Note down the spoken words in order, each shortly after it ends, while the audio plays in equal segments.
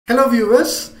Hello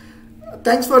viewers,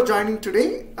 thanks for joining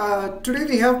today. Today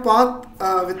we have Parth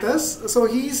with us. So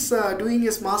he's doing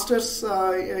his master's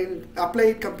in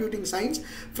applied computing science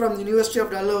from the University of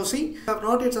Dalhousie. If you have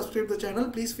not yet subscribed the channel,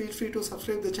 please feel free to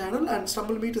subscribe the channel and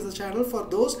stumble me to the channel for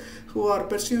those who are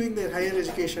pursuing their higher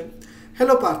education.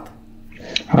 Hello Parth.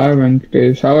 Hi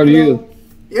Venkatesh, how are Hello. you?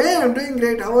 Yeah, I'm doing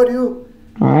great. How are you?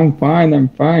 I'm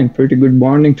fine. Pretty good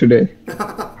morning today.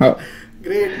 How?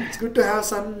 Great. It's good to have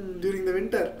sun during the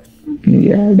winter.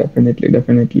 Yeah, definitely.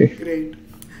 Great.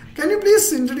 Can you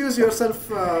please introduce yourself,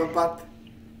 Parth?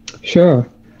 Sure.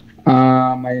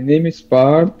 My name is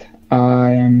Parth.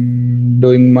 I am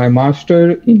doing my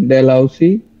master in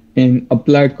Dalhousie in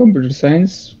applied computer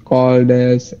science called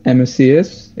as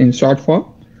MSCS in short form.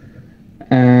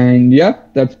 And yeah,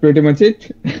 that's pretty much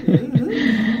it.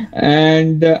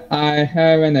 And I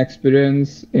have an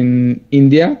experience in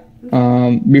India.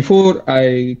 Before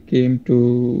I came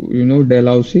to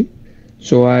Dalhousie,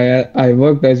 so I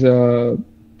worked as a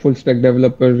full stack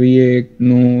developer, React,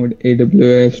 Node,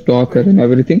 AWS, Docker, and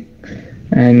everything.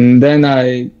 And then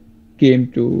I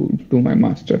came to do my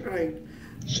master. Right.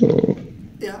 So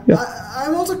Yeah. yeah.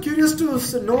 I'm also curious to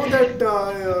know that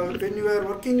when you were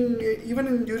working,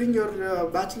 during your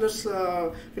bachelor's,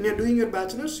 when you're doing your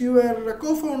bachelor's, you were a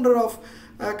co-founder of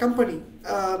a company,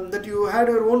 that you had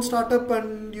your own startup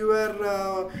and you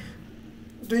were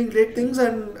doing great things.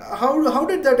 And how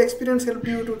did that experience help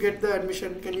you to get the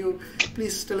admission? Can you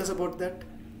please tell us about that?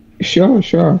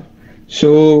 Sure.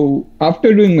 So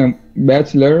after doing my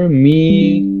bachelor,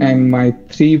 me and my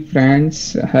three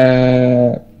friends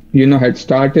had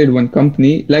started one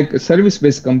company, like a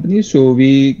service-based company. So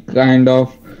we kind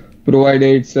of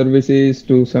provided services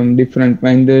to some different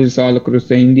vendors all across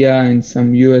the India and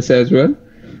some US as well.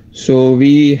 So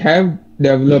we have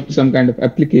developed some kind of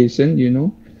application,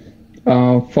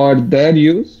 for their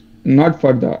use, not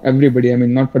for the everybody. I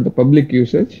mean, not for the public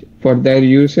usage, for their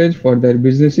usage, for their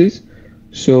businesses.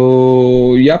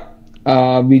 So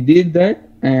we did that,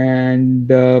 and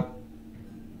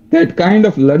that kind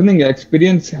of learning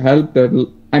experience helped.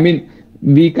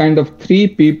 We kind of three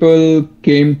people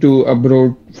came to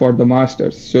abroad for the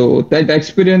masters. So that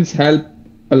experience helped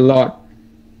a lot.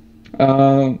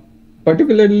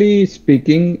 Particularly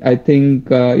speaking, I think,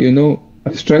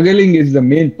 struggling is the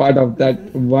main part of that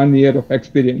 1 year of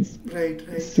experience. Right.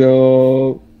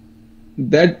 So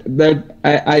that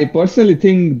I personally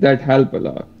think that helped a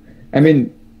lot. I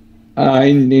mean,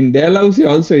 in Dalhousie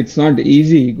also, it's not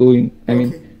easy going.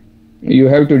 You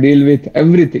have to deal with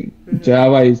everything.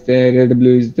 Java is there,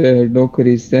 AWS is there, Docker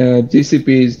is there,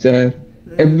 GCP is there,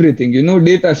 everything.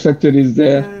 Data structure is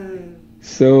there.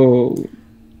 So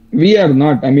we are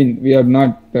not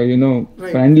Right.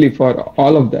 friendly for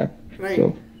all of that.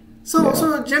 Right.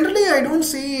 So generally, I don't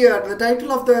see the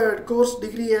title of the course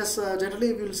degree as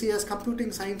generally we will see as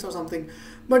computing science or something.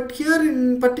 But here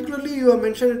in particularly, you have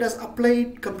mentioned it as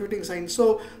applied computing science.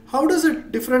 So how does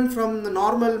it different from the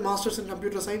normal masters in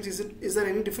computer science? Is there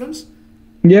any difference?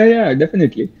 Yeah,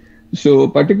 definitely. So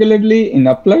particularly in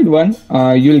applied one,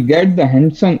 you'll get the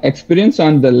hands-on experience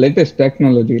on the latest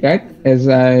technology, right? As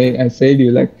I said,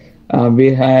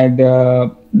 we had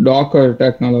Docker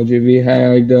technology, we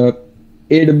had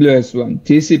AWS one,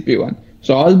 GCP one.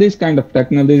 So all these kind of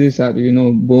technologies are,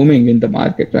 booming in the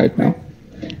market right now.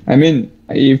 I mean,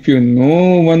 if you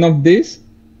know one of these,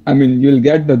 you'll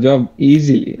get the job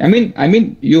easily.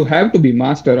 You have to be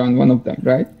master on one of them,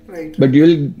 right? Right. But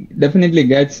you'll definitely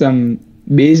get some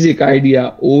basic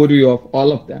idea, overview of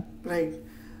all of them. Right.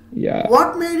 Yeah.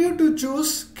 What made you to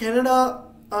choose Canada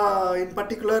in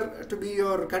particular to be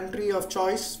your country of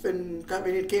choice when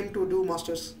it came to do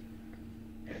masters?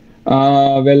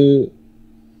 Well,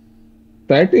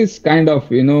 that is kind of,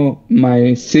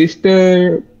 my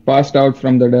sister passed out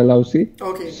from the Dalhousie.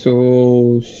 Okay.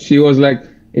 So she was like,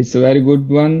 it's a very good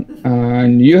one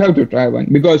and you have to try one,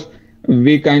 because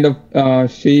we kind of,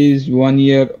 she's 1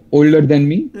 year older than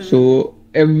me. So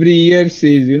every year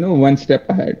she's, one step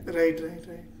ahead. Right.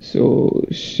 So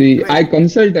Right. I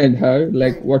consulted her,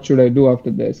 like, what should I do after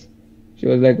this? She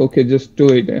was like, okay, just do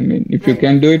it. If you Right.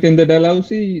 can do it in the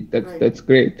Dalhousie, that's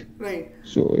great. Right.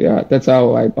 So yeah, that's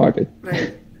how I got it.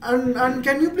 Right. And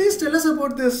can you please tell us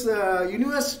about this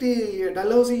university,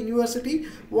 Dalhousie University?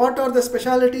 What are the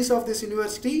specialities of this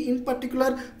university, in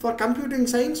particular for computing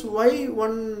science? Why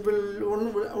one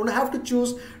have to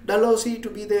choose Dalhousie to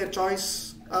be their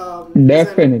choice?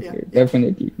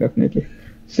 Definitely.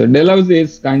 So Dalhousie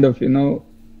is kind of,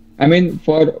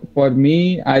 for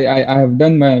me, I have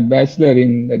done my bachelor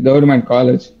in the government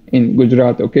college in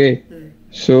Gujarat, okay?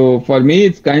 So for me,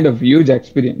 it's kind of huge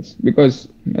experience because,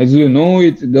 as you know,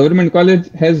 it's government college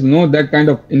has no that kind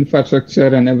of infrastructure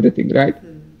and everything, right?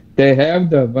 They have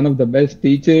the one of the best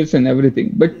teachers and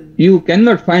everything, but you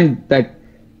cannot find that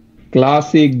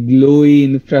classic glowy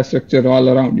infrastructure all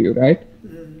around you, right?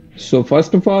 So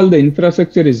first of all, the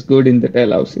infrastructure is good in the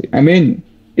Dalhousie. I mean,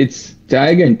 it's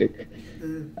gigantic.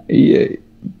 Yeah,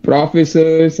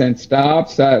 professors and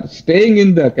staffs are staying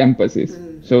in the campuses.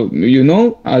 So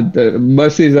the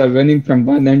buses are running from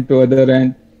one end to other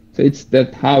end. So it's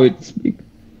that how it's big,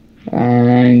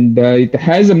 and it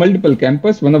has a multiple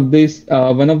campus. One of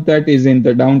that is in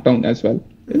the downtown as well,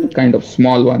 kind of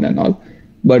small one and all.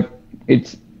 But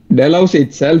it's Dalhousie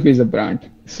itself is a brand.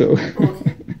 So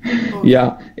Okay. Okay.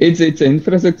 yeah, its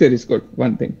infrastructure is good.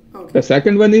 One thing. The Okay.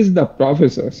 second one is the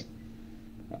professors.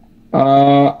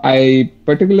 I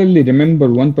particularly remember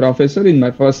one professor in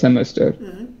my first semester.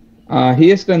 He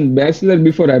has done bachelor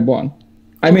before I born.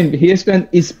 I mean, Okay. he has done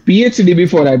his PhD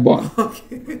before I born.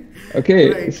 Okay. Okay,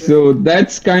 Right. Right. so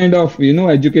that's kind of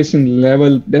education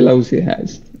level Dalhousie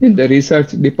has in the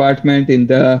research department, in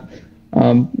the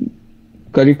um,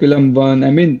 curriculum one.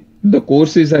 I mean, the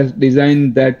courses are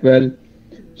designed that well.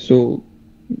 So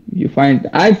you find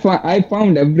I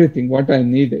found everything what I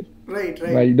needed Right.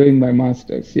 Right. while doing my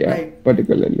masters. Yeah, Right.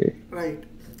 particularly. Right.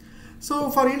 So,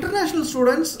 for international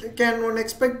students, can one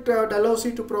expect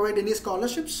Dalhousie to provide any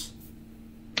scholarships?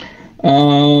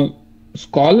 Uh,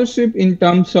 Scholarship in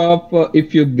terms of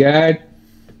if you get,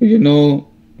 you know,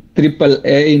 triple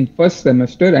A in first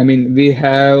semester, I mean, we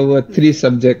have three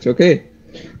subjects, okay?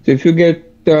 So if you get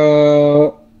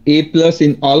A plus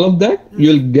in all of that,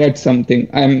 you'll get something.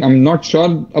 I'm not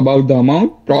sure about the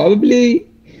amount, probably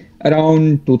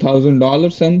around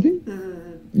 $2,000 something,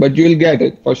 but you'll get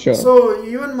it for sure. So,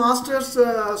 even masters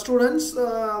students,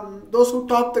 those who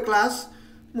top the class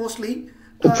mostly,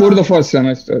 For the first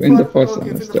semester, in the first okay,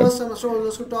 for the semester. first semester,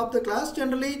 those who top the class,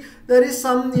 generally there is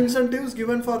some incentives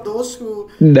given for those who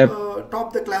That,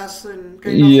 top the class and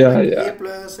kind of yeah, like yeah. A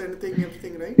plus, anything,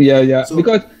 everything, right? Yeah, yeah. So,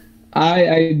 Because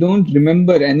I don't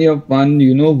remember any of one,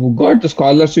 who got the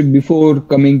scholarship before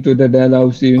coming to the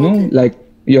Dalhousie, okay, like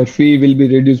your fee will be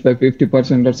reduced by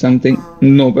 50% or something. uh,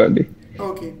 Nobody.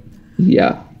 okay.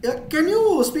 Yeah. Yeah, can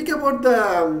you speak about the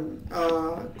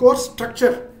course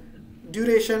structure,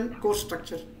 duration, course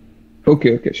structure?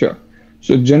 Okay, okay, sure.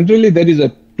 So generally there is a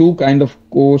two kind of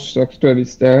course structure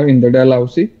is there in the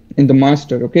Dalhousie, in the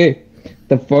master, okay?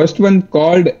 The first one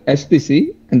called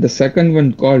STC and the second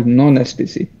one called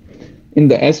non-STC. In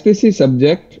the STC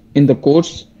subject, in the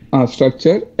course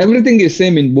structure, everything is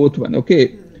same in both one, okay?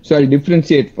 So I'll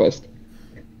differentiate first.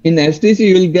 In STC,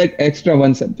 you will get extra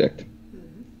one subject.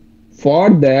 For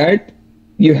that,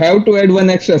 you have to add one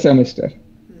extra semester.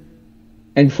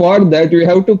 And for that, you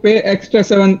have to pay extra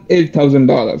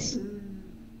 $8,000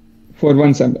 for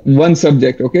one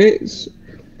subject, okay?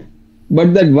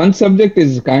 But that one subject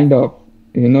is kind of,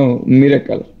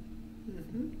 miracle.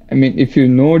 I mean, if you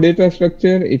know data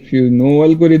structure, if you know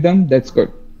algorithm, that's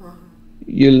good.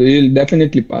 You'll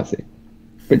definitely pass it.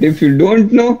 But if you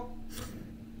don't know,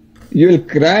 you'll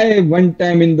cry one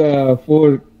time in the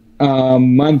 4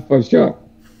 month for sure.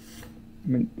 I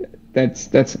mean, that's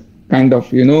kind of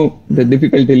the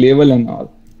difficulty level and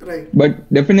all. Right.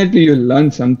 But definitely you'll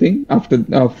learn something after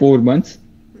 4 months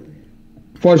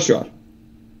for sure.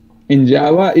 In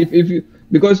Java, if you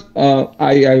because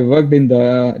I worked in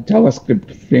the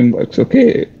JavaScript frameworks,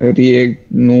 okay, React,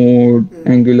 Node,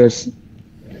 Angular.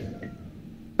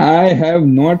 I have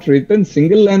not written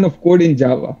single line of code in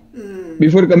Java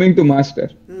before coming to master.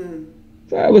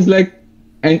 So I was like,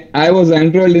 and I was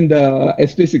enrolled in the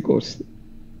STC course,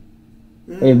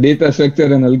 data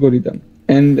structure and algorithm.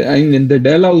 And in the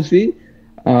Dalhousie,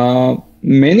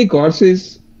 many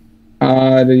courses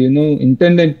are,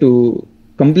 intended to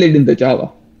complete in the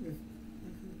Java.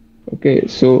 Okay,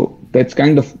 so that's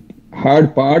kind of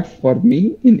hard part for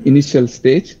me in initial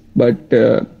stage, but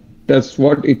that's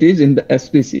what it is in the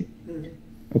STC.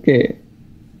 Okay,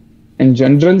 and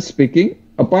general speaking,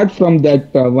 apart from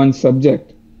that one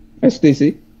subject,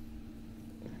 STC,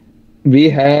 we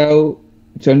have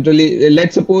generally,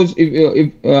 let's suppose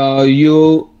if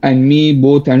you and me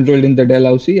both enrolled in the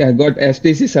Dalhousie, I got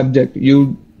STC subject,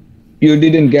 you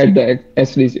didn't get the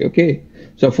STC, okay?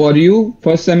 So for you,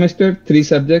 first semester, 3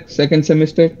 subjects, second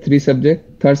semester, 3 subjects,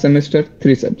 third semester,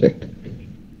 3 subjects.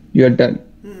 You are done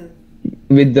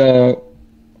with the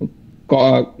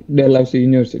Dalhousie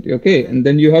University, okay? And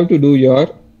then you have to do your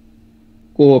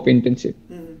co-op internship.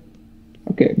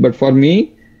 Okay, but for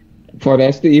me, for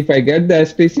ST, if I get the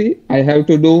STC, I have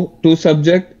to do 2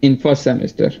 subjects in first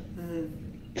semester,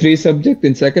 3 subjects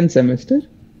in second semester,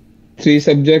 three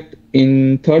subject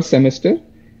in third semester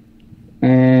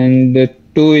and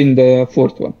two in the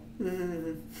fourth one.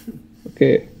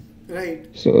 Okay. Right.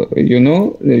 So,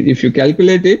 if you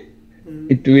calculate it,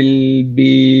 it will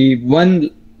be one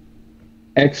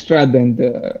extra than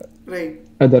the Right.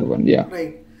 other one. Yeah.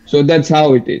 Right. So that's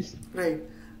how it is. Right.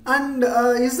 And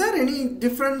is there any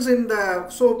difference in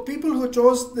so people who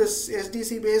chose this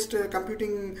SDC based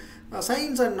computing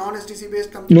science and non-SDC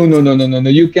based computing No.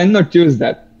 You cannot choose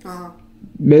that.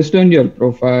 Based on your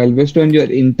profile, based on your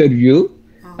interview,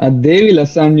 they will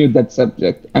assign you that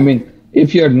subject. I mean,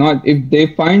 if they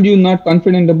find you not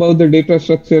confident about the data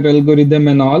structure, algorithm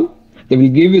and all, they will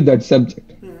give you that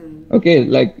subject. Okay,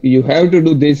 like you have to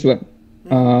do this one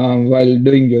while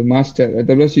doing your master.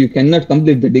 Otherwise, you cannot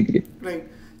complete the degree. Right.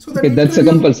 So that's a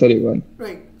compulsory one.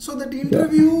 Right. So that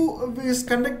interview is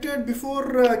conducted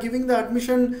before giving the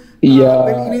admission in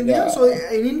India. Yeah. So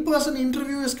an in-person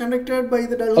interview is conducted by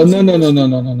the Dalhousie University.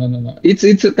 No.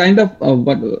 It's a kind of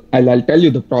what I'll tell you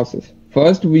the process.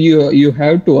 First, you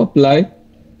have to apply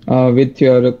with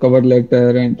your cover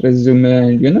letter and resume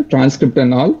and transcript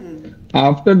and all.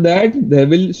 After that, they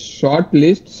will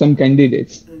shortlist some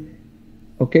candidates.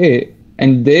 Okay,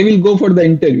 and they will go for the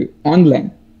interview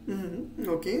online.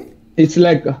 Okay. It's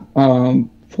like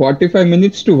 45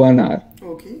 minutes to 1 hour.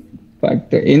 Okay.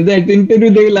 But in that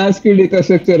interview, they will ask you data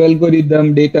structure,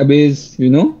 algorithm, database,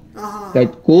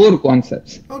 that core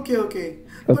concepts. Okay.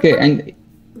 Okay, and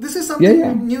this is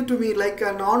something new to me, like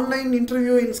an online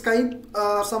interview in Skype.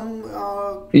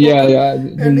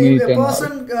 And a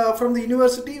person from the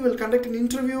university will conduct an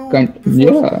interview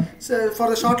for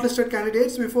the shortlisted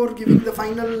candidates before giving the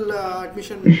final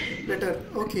admission letter.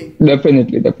 Okay.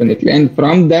 Definitely. And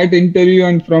from that interview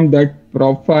and from that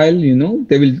profile,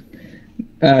 they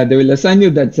will assign you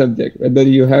that subject, whether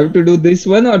you have to do this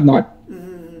one or not.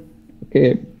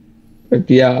 Okay. But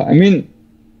yeah, I mean,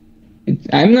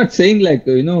 I'm not saying like,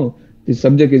 this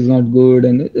subject is not good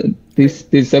and this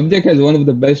subject has one of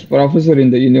the best professor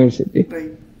in the university.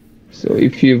 Right. So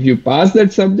if you pass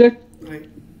that subject, right,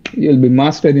 you'll be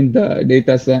master in the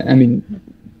data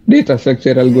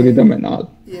structure, algorithm and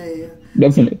all. Yeah.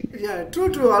 Definitely. Yeah, true.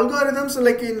 Algorithms,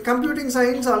 like in computing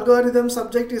science, algorithm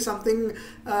subject is something,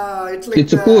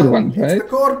 it's a core one, right? It's the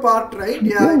core part, right?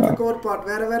 Yeah, it's the core part.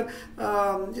 Wherever,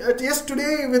 yes,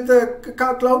 today with the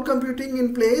cloud computing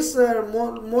in place,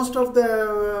 most of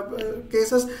the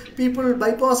cases, people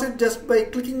bypass it just by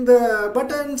clicking the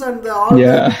buttons and the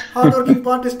hard-working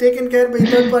part is taken care by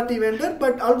third-party vendor.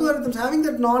 But algorithms, having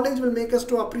that knowledge will make us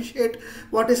to appreciate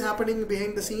what is happening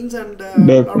behind the scenes and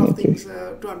a lot of things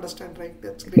to understand. Right,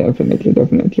 that's great. Definitely.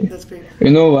 That's great.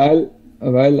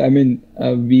 While I mean,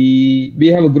 we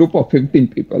have a group of 15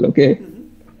 people. Okay,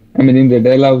 I mean in the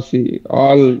Dalhousie,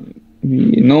 all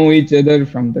we know each other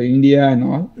from the India and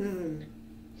all.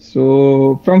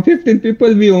 So from 15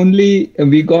 people, we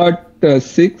got 5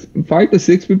 to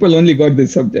 6 people only got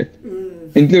this subject,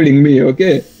 including me.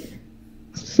 Okay,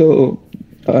 so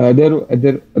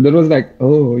there was like,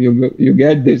 oh, you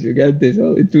get this.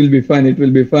 Oh, it will be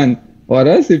fun. For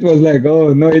us, it was like,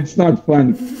 oh, no, it's not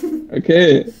fun.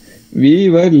 Okay. We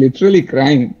were literally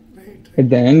crying at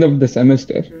the end of the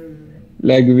semester.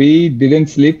 Like, we didn't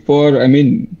sleep for,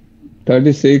 24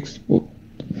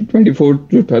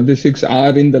 to 36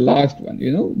 hours in the last one,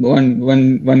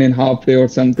 one and a half day or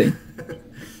something.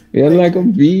 We are like,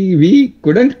 we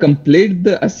couldn't complete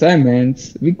the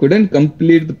assignments. We couldn't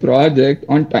complete the project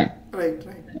on time. Right.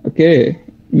 Okay.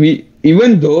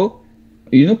 Even though,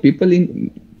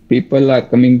 people are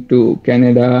coming to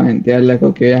Canada and they are like,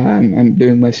 okay, I'm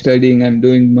doing my studying, I'm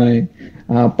doing my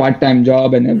part-time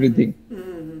job and everything.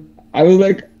 I was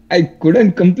like, I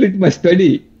couldn't complete my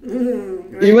study,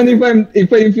 even if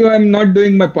I'm not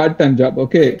doing my part-time job.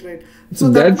 Okay, right. So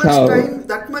that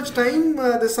much time,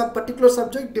 this particular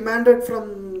subject demanded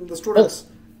from the students.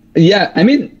 Yeah, I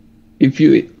mean, if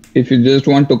you just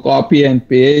want to copy and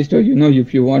paste, or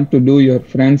if you want to do your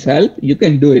friend's help, you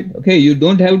can do it. Okay, you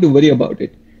don't have to worry about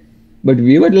it. But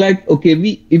we were like, okay,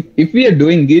 if we are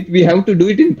doing it, we have to do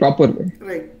it in proper way.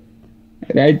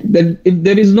 Right. Then if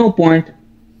there is no point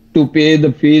to pay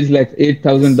the fees like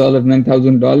 $8,000,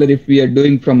 $9,000 if we are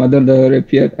doing from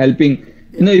if we are helping,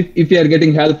 if you are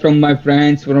getting help from my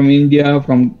friends from India,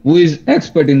 from who is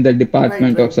expert in the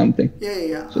department or something.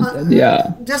 Yeah. So,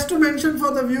 just to mention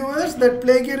for the viewers that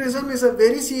plagiarism is a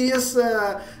very serious,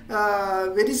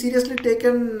 very seriously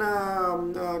taken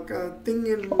thing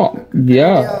in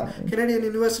Canadian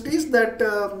universities, that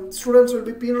students will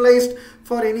be penalized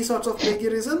for any sorts of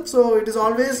plagiarism. So it is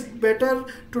always better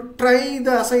to try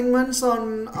the assignments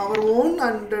on our own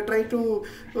and try to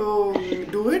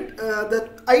do it.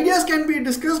 That ideas can be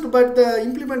discussed, but the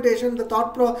implementation,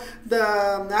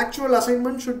 the actual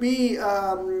assignment should be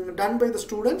done by the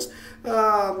students.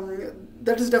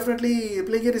 That is definitely,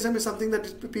 plagiarism is something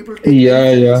that people take Yeah,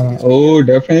 very yeah. seriously. Oh,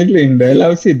 definitely. In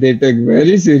Dalhousie, they take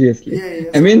very seriously. Yeah, yeah.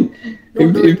 I So mean,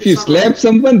 don't do it. if you It's not slap right.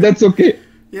 someone, that's okay.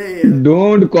 Yeah, yeah.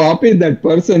 Don't copy that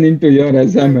person into your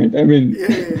assignment. I mean, Yeah,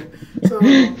 yeah,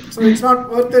 yeah. So it's not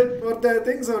worth it, worth the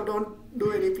thing. So don't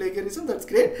do any plagiarism. That's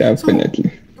great. So,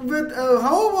 definitely. with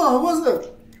how was the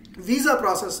visa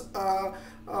process?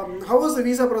 How was the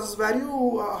visa process?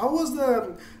 How was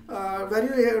the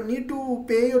where you need to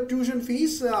pay your tuition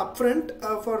fees upfront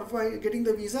for getting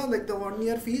the visa, like the 1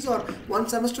 year fees or 1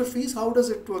 semester fees? How does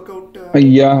it work out?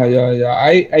 Yeah, yeah, yeah.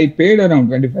 I paid around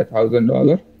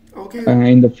 $25,000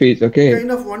 Okay, in the fees. Okay.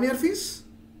 kind of 1 year fees.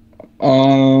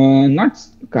 Not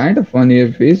kind of 1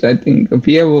 year fees. I think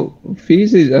we have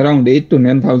fees is around $8,000 to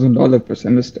 $9,000 per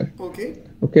semester. Okay,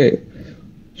 Okay.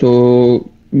 So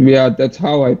yeah, that's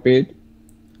how I paid.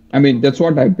 I mean, that's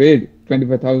what I paid,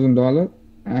 $25,000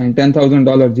 and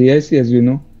 $10,000 GIC, as you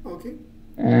know. okay.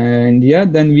 And yeah,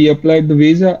 then we applied the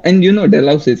visa. And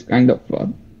Dalhousie is kind of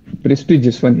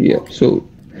prestigious one here. Okay. So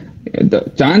the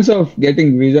chance of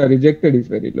getting visa rejected is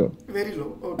very low. Very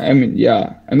low. Okay. I mean,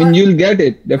 yeah. I mean, But- you'll get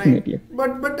it, definitely.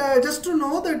 Right. But just to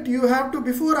know that you have to,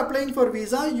 before applying for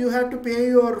visa, you have to pay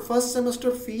your first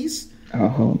semester fees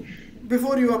Uh,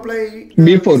 before you apply.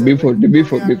 Before, visa, before, right?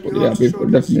 before, Okay, and before, you yeah, also before,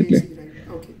 showed your definitely. CAC,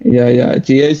 right? Okay, Yeah,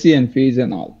 GIC and fees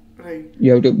and all. right.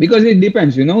 You have to, because it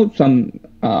depends, some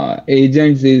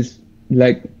agents is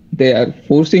like they are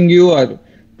forcing you, or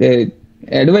the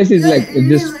advice is like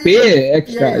just pay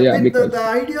extra. Yeah, But because the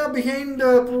idea behind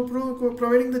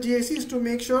providing the GIC is to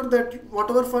make sure that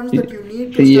whatever funds that you need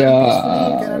to study peacefully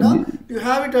in Canada, you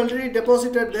have it already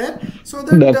deposited there, so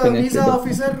that the Definitely, visa definitely.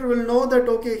 officer will know that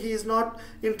okay, he is not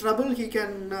in trouble. He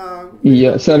can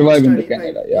survive in the study,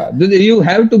 Canada. right? Yeah, you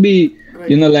have to be,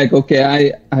 Right. like, okay,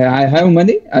 I have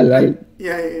money,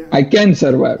 Yeah. I can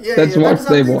survive. Yeah, That's yeah. what That's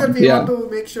they something that want. we Yeah, want to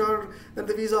make sure that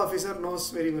the visa officer knows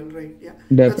very well, right? Yeah,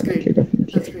 that's definitely, great.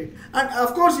 That's definitely. great. And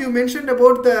of course, you mentioned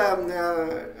about the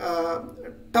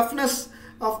toughness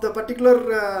of the particular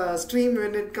stream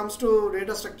when it comes to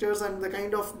data structures and the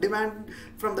kind of demand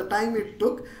from the time it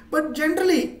took. But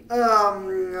generally,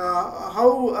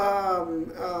 how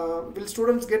will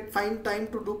students find time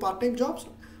to do part-time jobs,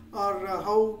 or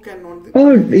how can one?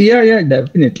 Oh, yeah,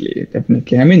 definitely,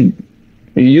 definitely. I mean,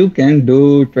 you can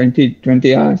do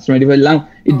 20 hours, 25. Now,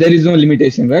 there is no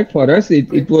limitation, right? For us,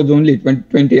 it was only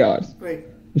 20 hours. Right.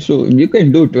 So you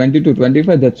can do 20 to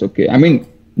 25, that's okay. I mean,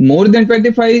 more than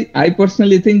 25, I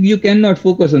personally think you cannot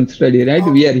focus on study, right?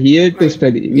 We are here to Right.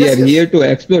 study. We Yes, are yes. here to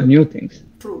explore new things.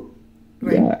 True.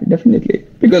 Right. Yeah, definitely.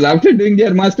 Because after doing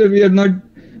their master, we are not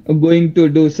going to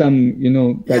do some,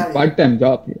 Yeah. part-time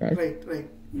job, right? Right.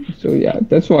 So yeah,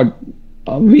 that's what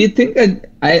we think. And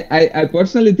I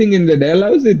personally think in the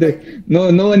Dalhousie,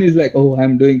 no one is like, oh,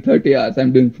 I'm doing 30 hours,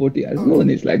 I'm doing 40 hours. No one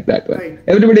is like that one. Right.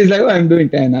 Everybody is like, oh, I'm doing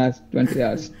 10 hours, 20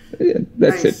 hours. Yeah,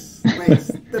 that's it.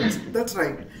 Nice. That's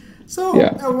right. So,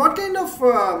 Yeah. what kind of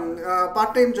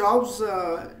part-time jobs,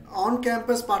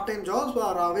 on-campus part-time jobs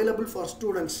are available for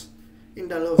students in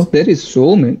Dalhousie? There is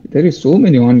so many. There is so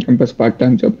many on-campus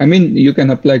part-time job. I mean, you can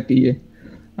apply TA.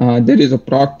 There is a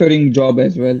proctoring job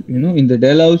as well. In the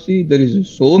Dalhousie, there is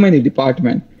so many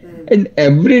departments, and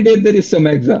every day there is some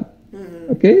exam.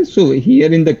 Okay, so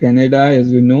here in the Canada,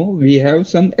 as you know, we have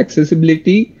some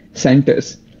accessibility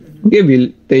centers. Okay,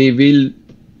 they will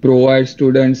provide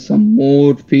students some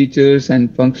more features and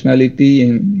functionality,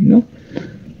 and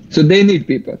so they need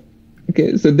people.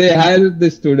 Okay, so they hire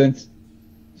the students.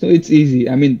 So it's easy.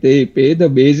 I mean, they pay the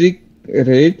basic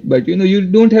rate, but you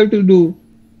don't have to do.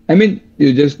 I mean,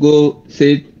 you just go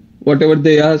sit, whatever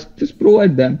they ask, just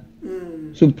provide them.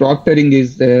 So proctoring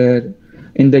is there.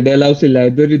 In the Dalhousie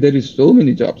library, there is so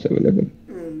many jobs available.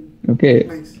 Okay.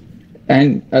 Nice.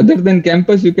 And other than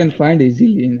campus, you can find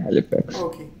easily in Halifax.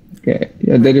 Okay. Okay.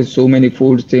 Yeah, there is so many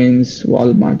food chains,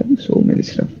 Walmart, and so many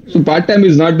stuff. So part-time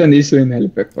is not an issue in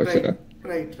Halifax for sure.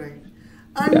 Right.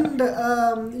 And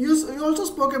you also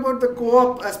spoke about the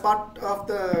co-op as part of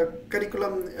the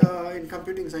curriculum in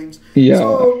computing science. Yeah.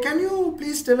 So can you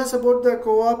please tell us about the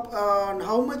co-op and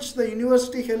how much the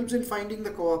university helps in finding the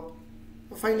co-op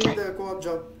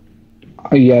job?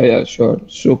 Yeah, sure.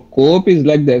 So co-op is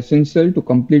like the essential to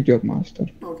complete your master.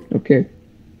 Okay.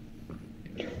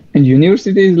 And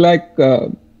university is like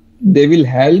they will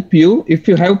help you if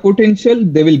you have potential.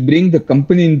 They will bring the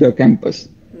company in the campus.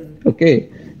 Okay.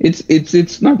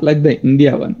 It's not like the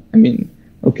India one. I mean,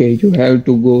 okay, you have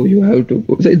to go.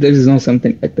 So there is no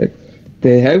something like that.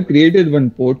 They have created one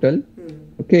portal.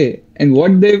 Okay, And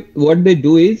what they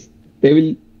do is they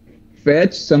will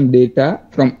fetch some data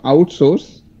from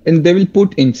outsource and they will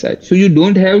put inside. So you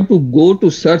don't have to go to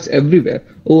search everywhere.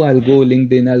 Oh, I'll go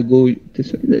LinkedIn, I'll go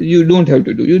this. You don't have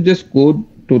to do. You just go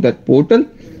to that portal,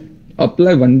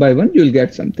 apply one by one, you'll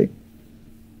get something.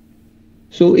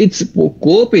 So it's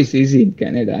co-op is easy in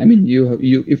Canada. I mean,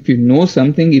 you if you know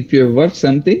something, if you have worked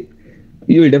something,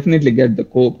 you will definitely get the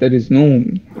co-op. There is no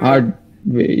hard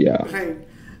way. Yeah. Right.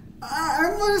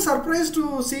 I'm very surprised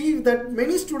to see that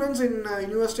many students in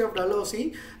University of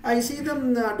Dalhousie, I see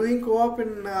them doing co-op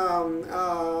in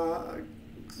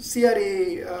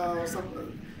CRA, some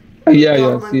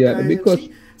government Yeah. Because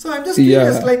agency. So I'm just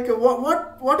curious, yeah. like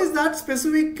what is that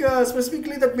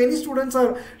specifically that many students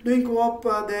are doing co-op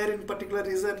there in particular?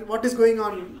 Is that what is going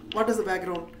on? What is the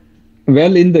background?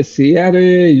 Well, in the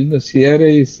CRA,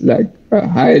 CRA is like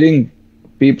hiring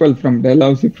people from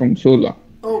Dalhousie from so long.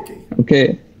 Okay.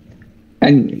 Okay.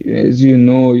 And as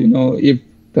if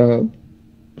the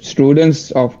students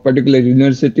of particular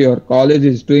university or college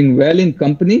is doing well in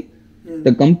company,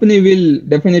 the company will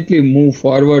definitely move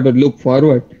forward or look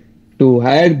forward to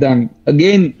hire them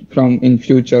again from in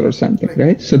future or something,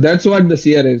 right? So that's what the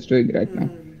CRA is doing right now.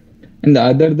 And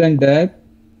other than that,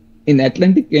 in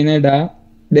Atlantic Canada,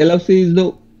 Dalhousie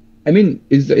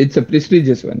it's a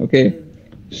prestigious one, okay?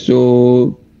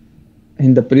 So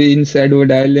in the Prince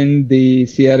Edward Island, the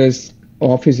CRS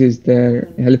office is there,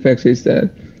 Halifax is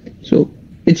there. So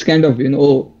it's kind of,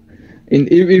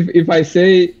 if I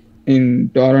say in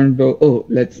Toronto, oh,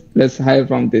 let's hire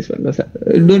from this one.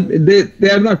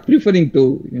 They are not preferring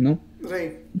to,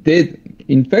 Right.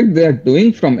 In fact, they are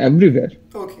doing from everywhere.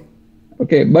 Okay.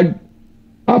 Okay, but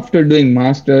after doing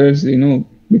masters,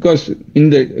 because to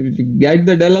get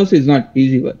the Dalhousie is not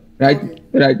easy one, right? Okay.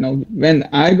 Right now, when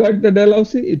I got the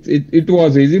Dalhousie, it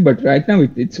was easy, but right now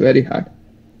it's very hard.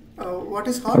 What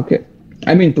is hard? Okay,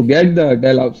 I mean to get the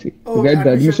Dalhousie, to get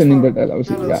the admission in the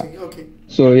Dalhousie, yeah. Okay.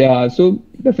 So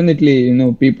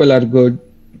definitely, people are good.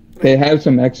 They have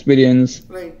some experience.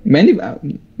 Right.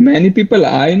 Many people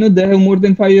I know, they have more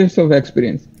than 5 years of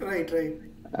experience. Right.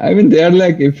 I mean, they are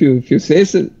like, if you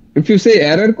say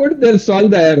error code, they'll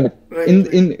solve the error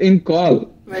in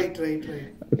call. Right.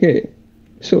 Okay,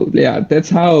 so yeah, that's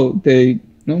how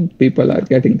people are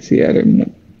getting CRA.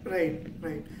 Right.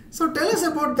 So tell us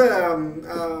about the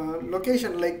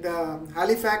location, like the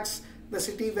Halifax, the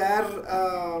city where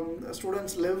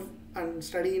students live and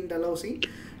study in Dalhousie.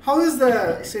 How is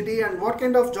the city and what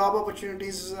kind of job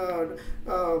opportunities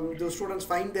do students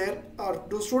find there? Or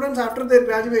do students after their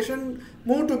graduation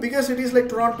move to bigger cities like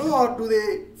Toronto, or do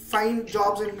they find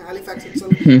jobs in Halifax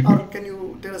itself? Or can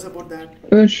you tell us about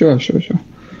that? Sure.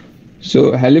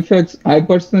 So Halifax, I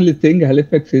personally think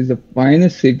Halifax is the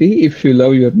finest city if you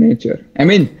love your nature. I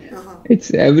mean,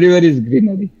 it's everywhere is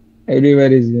greenery.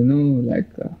 Everywhere is,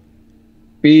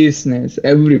 peaceness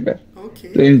everywhere.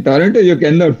 Okay. So in Toronto, you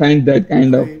cannot find that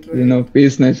kind of, Right.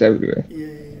 peaceness everywhere. Yeah.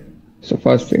 So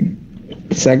first thing.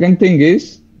 Second thing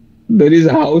is, there is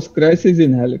a house crisis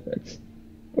in Halifax.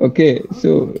 Okay.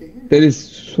 So there is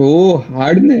so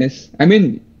hardness. I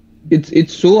mean,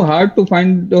 it's so hard to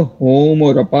find a home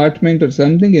or apartment or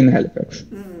something in Halifax.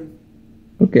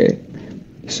 Okay.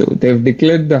 So they've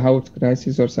declared the house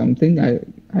crisis or something. I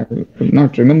will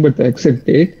not remember the exact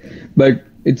date, but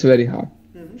it's very hard.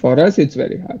 For us, it's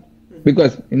very hard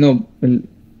because,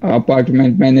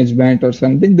 apartment management or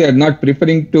something, they are not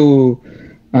preferring to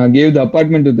give the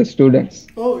apartment to the students.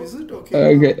 Oh, is it?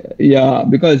 Okay. Okay. Yeah,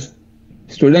 because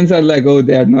students are like, oh,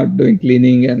 they are not doing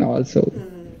cleaning and also.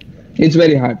 It's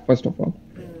very hard, first of all.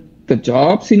 The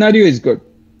job scenario is good.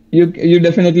 You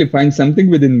definitely find something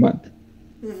within a month.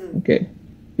 Okay.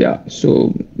 Yeah.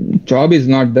 So job is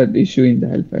not that issue in the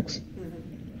Halifax.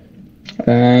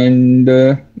 And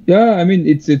I mean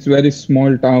it's very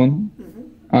small town.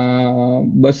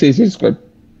 Buses is good.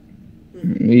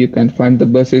 You can find the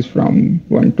buses from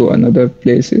one to another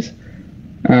places.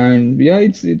 And yeah,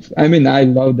 it's I mean I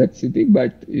love that city,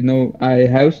 but I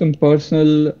have some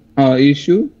personal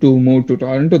issue to move to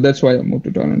Toronto. That's why I moved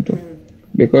to Toronto.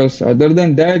 Because other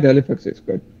than that, Halifax is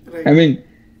good. Right. I mean,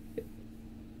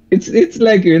 it's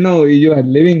like you are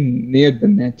living near the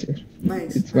nature.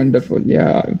 Nice. It's wonderful.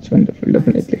 Yeah, it's wonderful.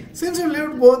 Definitely. Since you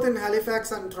lived both in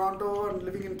Halifax and Toronto and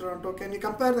living in Toronto, can you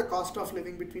compare the cost of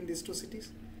living between these two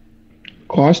cities?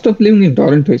 Cost of living in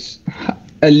Toronto is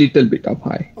a little bit of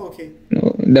high. Okay.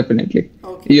 No, definitely.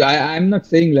 Okay. I'm not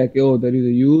saying like, oh, there is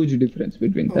a huge difference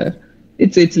between there.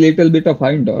 It's little bit of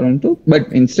high in Toronto,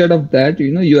 but instead of that,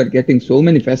 you are getting so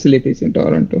many facilities in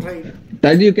Toronto Right.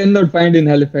 that you cannot find in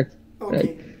Halifax. Okay.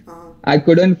 Right? I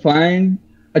couldn't find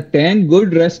a 10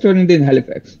 good restaurant in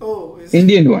Halifax. Oh, is it?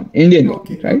 Indian one,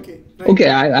 Okay, right? okay, right, Okay,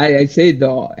 I say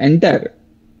the entire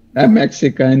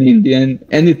Mexican, Indian,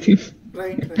 anything.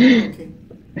 right, right. Okay,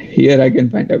 Here I can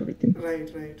find everything. right,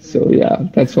 right, right, So yeah,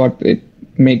 that's what it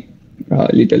make a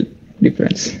little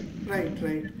difference. right, right.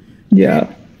 Great.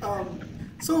 Yeah.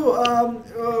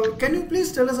 Can you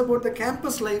please tell us about the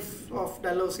campus life of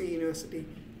Dalhousie University?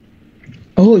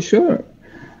 Oh, sure.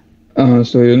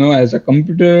 So as a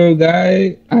computer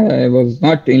guy, I was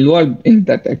not involved in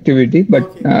that activity, but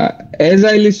Okay, as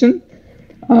I listened,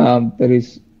 there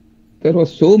is there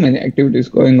was so many activities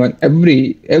going on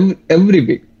every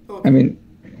week. I okay, mean,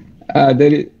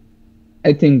 there is,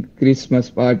 I think Christmas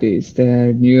parties,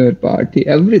 there, New Year party,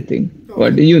 everything.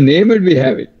 What okay, you name it, we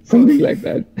have it. Something okay. like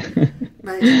that.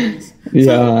 Nice, nice. So,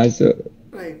 Yeah. So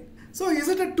right. So, is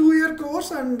it a 2 year course,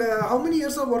 and how many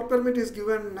years of work permit is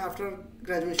given after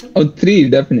graduation? oh, three,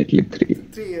 definitely three.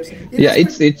 3 years. Yeah,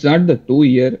 Irrespective. it's not the 2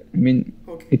 year. I mean,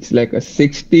 Okay. it's like a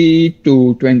 60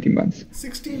 to 20 months.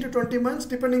 16 to 20 months,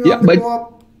 depending Yeah, on the but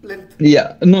co-op length.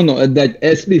 yeah, no, that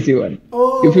SDC one. If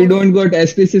Oh, you okay. don't got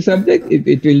SDC subject,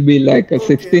 it will be like a Okay,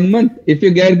 16 okay. month. If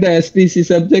you get the SDC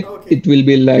subject, Okay. it will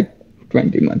be like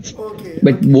 20 months. Okay,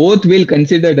 But okay. both will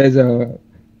considered as a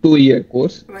 2 year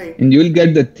course, Right. and you will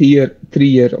get the 3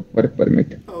 year of work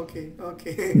permit. Okay,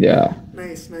 okay. Yeah.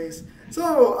 Nice, nice. So,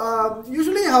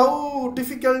 usually how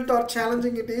difficult or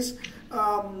challenging it is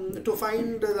to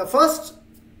find the first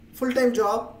full-time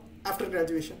job after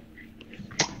graduation?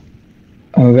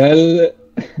 Well,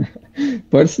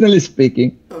 personally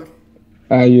speaking,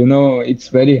 Okay. it's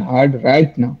very hard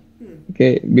right now. Hmm.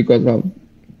 Okay, because of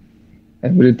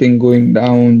everything going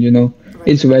down, Right.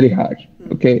 it's very hard.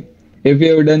 Hmm. Okay, if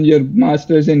you have done your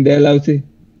masters in Dalhousie,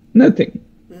 nothing,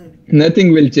 Hmm.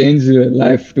 nothing will change your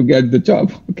life to get the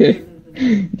job. Okay,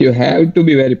 Hmm. you have to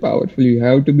be very powerful. You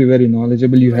have to be very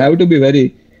knowledgeable. You Right. have to be very,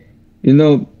 you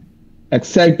know,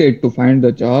 excited to find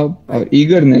the job or Right.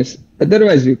 eagerness.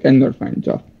 Otherwise, you cannot find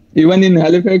job. Even in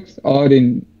Halifax or in,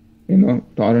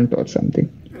 Toronto or something.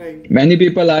 Right, Many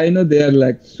people I know, they are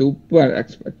like super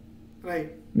expert. right,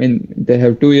 I mean, they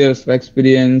have 2 years of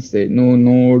experience, they know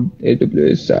Node,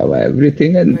 AWS, Java,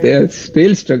 everything, and they right, are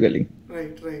still struggling.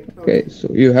 right, right. Okay, Okay, so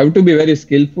you have to be very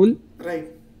skillful right,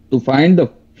 to find the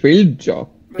field job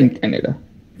in right. Canada.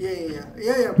 Yeah.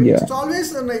 But Yeah, it's always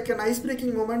like an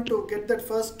ice-breaking moment to get that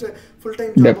first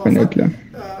full-time job offer, definitely.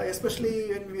 especially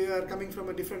when we are coming from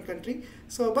a different country.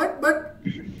 So, but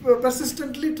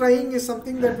persistently trying is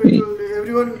something that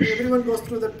everyone goes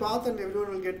through that path, and everyone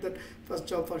will get that first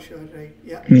job for sure, right?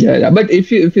 Yeah. Yeah. But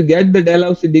if you get the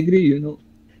Dalhousie degree,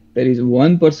 there is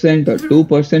 1% or Interview.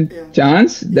 2% Yeah.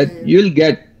 chance that Yeah. you'll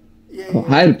get a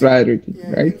higher priority,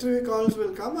 Yeah, right? interview calls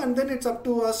will come, and then it's up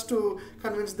to us to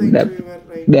convince the Def- interviewer,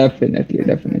 right? Definitely, Right,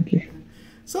 right. definitely.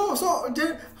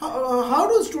 How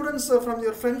do students from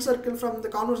your friend circle, from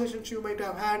the conversations you might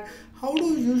have had, how do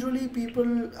usually people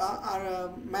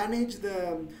manage the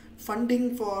funding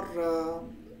for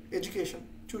education,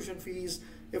 tuition fees,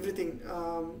 everything?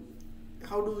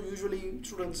 How do usually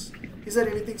students? Is there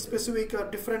anything specific or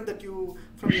different that you,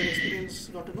 from your experience,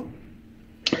 got to know?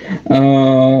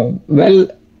 Well,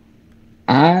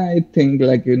 I think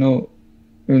like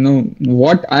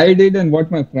what I did and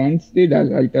what my friends did.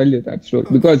 I'll tell you that story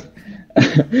Okay. because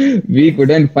we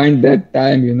couldn't find that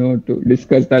time, to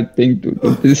discuss that thing.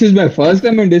 This is my first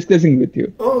time I'm discussing with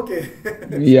you. Oh, okay.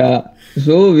 Yeah.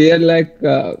 So we are like,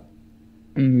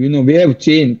 we have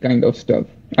chain kind of stuff.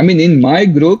 I mean, in my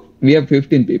group we have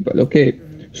 15 people. Okay.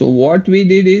 So what we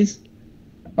did is,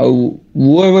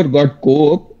 whoever got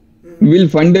co-op will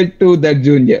fund it to that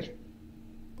junior.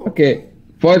 Okay.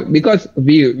 Because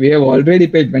we have already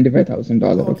paid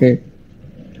 $25,000. Okay.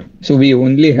 So we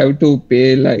only have to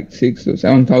pay like $6,000 to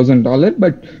 $7,000.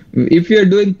 But if you're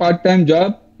doing part-time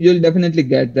job, you'll definitely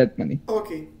get that money.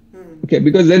 Okay. Okay,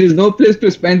 because there is no place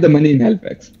to spend the money in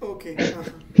Halifax. Okay.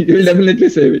 You'll definitely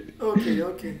save it. Okay.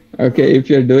 Okay, if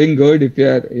you're doing good, if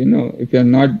you're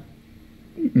not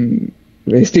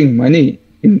wasting money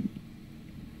in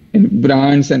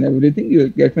brands and everything, you'll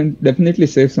definitely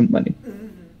save some money,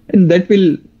 and that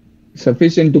will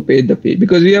sufficient to pay the fee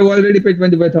because we have already paid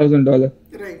 $25,000,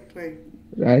 Right.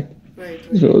 right?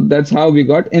 So that's how we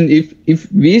got. And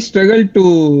if we struggle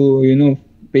to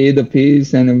pay the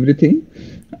fees and everything,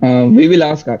 we will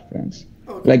ask our friends,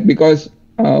 Okay. like because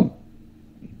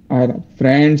our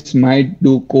friends might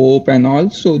do co-op and all,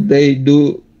 so they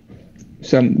do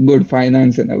some good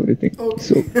finance and everything. Okay.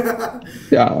 So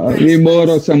yeah, Nice, we borrow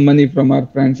nice. some money from our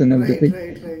friends and everything.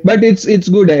 Right. But it's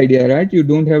good idea, right? You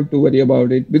don't have to worry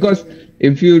about it because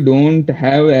if you don't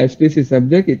have STC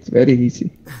subject, it's very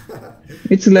easy.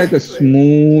 It's like a Right, right.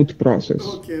 smooth process.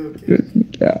 Okay, okay, okay.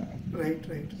 Yeah. Right,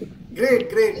 right. Great,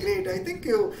 great, great. I think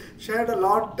you shared a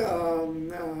lot.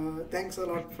 Thanks a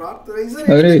lot, Parth. Is there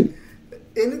All right.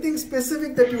 anything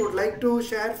specific that you would like to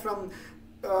share from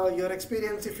your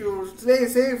experience? If you say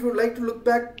if you would like to look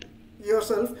back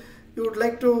yourself, you would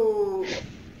like to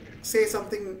say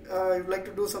something. You'd like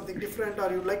to do something different,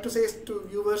 or you'd like to say to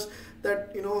viewers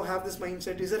that have this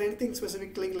mindset. Is there anything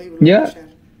specific like you would like to Yeah, share?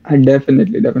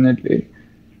 definitely, definitely.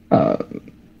 Uh,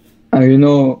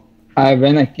 I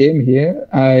when I came here,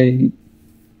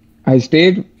 I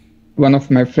stayed one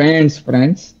of my friends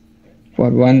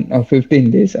for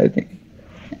 15 days, I think.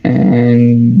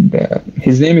 And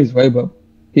his name is Vaibhav.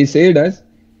 He said us,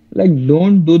 like,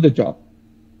 don't do the job.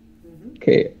 Mm-hmm.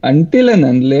 Okay. Until and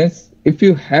unless, if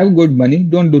you have good money,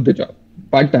 don't do the job.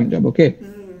 Part-time job, okay?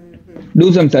 Mm-hmm.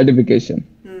 Do some certification.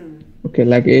 Mm. Okay,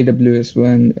 like AWS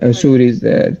one, Right. Azure is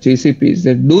there, GCP is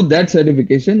there. Do that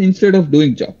certification instead of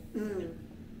doing job. Mm.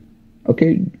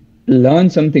 Okay, learn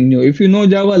something new. If you know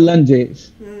Java, learn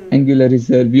JS. Mm. Angular is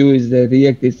there, Vue is there,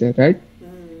 React is there, right?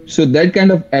 Mm. So that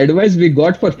kind of advice we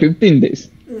got for 15 days.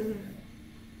 Mm.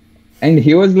 And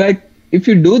he was like, if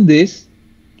you do this,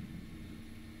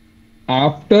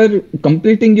 after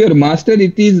completing your master,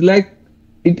 it is like,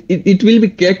 it will be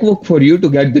cakewalk for you to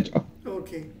get the job.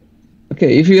 Okay.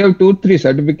 Okay, if you have 2, 3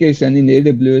 certification in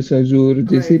AWS, Azure, Right.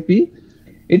 GCP,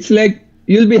 it's like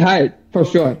you'll be hired for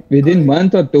Okay. sure within Right.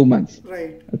 month or 2 months.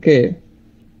 Right. Okay,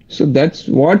 so that's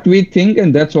what we think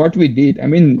and that's what we did. I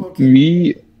mean,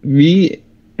 Okay. we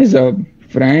as a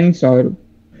friends or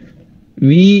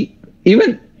we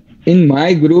even in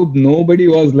my group, nobody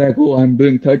was like, oh, I'm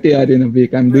doing 30 hours in a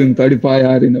week, I'm doing Right. 35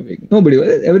 hours in a week. Nobody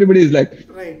was. Everybody is like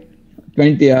Right.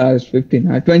 20 hours, 15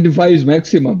 hours, 25 is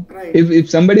maximum. Right. If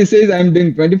somebody says I'm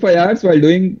doing 25 hours while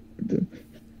doing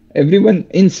everyone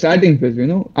in starting phase,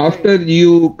 after Right.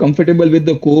 you comfortable with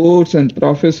the course and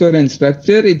professor and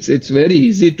structure, it's very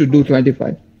easy to do Okay.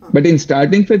 25. But in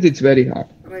starting phase, it's very hard.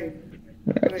 Right.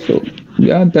 Right? Right. So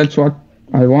yeah, that's what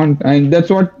I want, and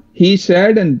that's what he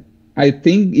said, and I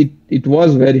think it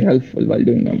was very helpful while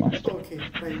doing my master. Okay.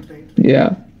 Right. Right.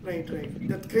 Yeah. Right. Right.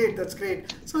 That's great. That's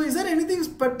great. So, is there anything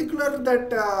particular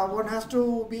that one has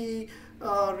to be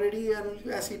ready, and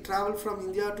as he travel from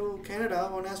India to Canada,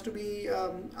 one has to be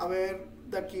aware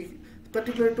that he,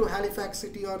 particular to Halifax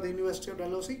City or the University of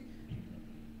Dalhousie?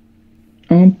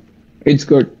 It's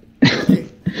good. Okay.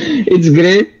 It's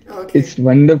great. Okay. It's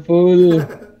wonderful.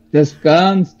 Just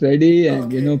calm, steady,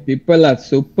 and Okay. people are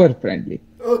super friendly.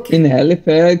 Okay. In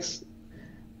Halifax,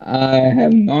 I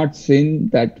have not seen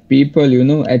that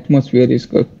people, atmosphere is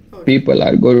good. Okay. People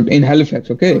are good in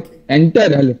Halifax, okay? Okay.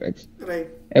 Entire Halifax. Right.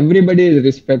 Everybody is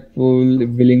respectful,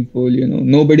 willingful,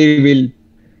 nobody will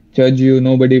judge you,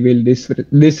 nobody will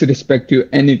disrespect you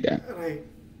anytime. Right.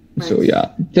 So Nice. yeah,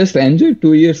 just enjoy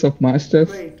 2 years of masters.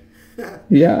 Right.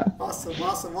 Yeah. Awesome,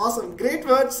 awesome, awesome. Great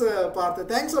words, Partha.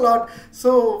 Thanks a lot.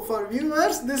 So, for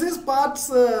viewers, this is Parth's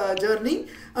journey.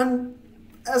 And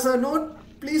as a note,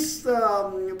 please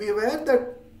be aware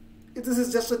that this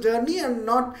is just a journey and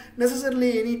not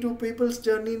necessarily any two people's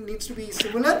journey needs to be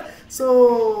similar.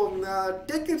 So,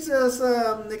 take it as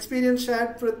an experience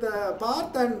shared with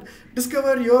Parth and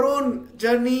discover your own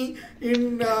journey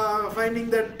in finding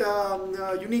that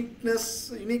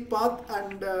unique path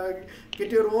and get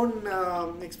your own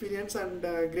experience and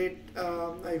great.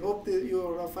 I hope that you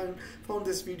have found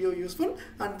this video useful,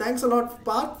 and thanks a lot,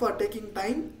 Parth, for taking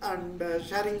time and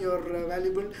sharing your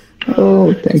valuable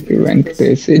Oh, thank you, experience with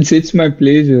us. Venkatesh. It's my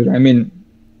pleasure. I mean,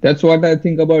 that's what I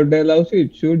think about Dalhousie.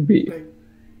 It should be,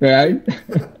 Right. right?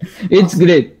 It's Awesome.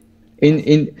 great.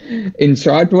 In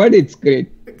short word, it's great.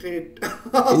 Great.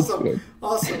 It's Awesome. great.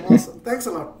 Awesome. Awesome. Thanks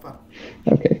a lot, Parth.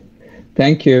 Okay.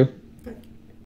 Thank you.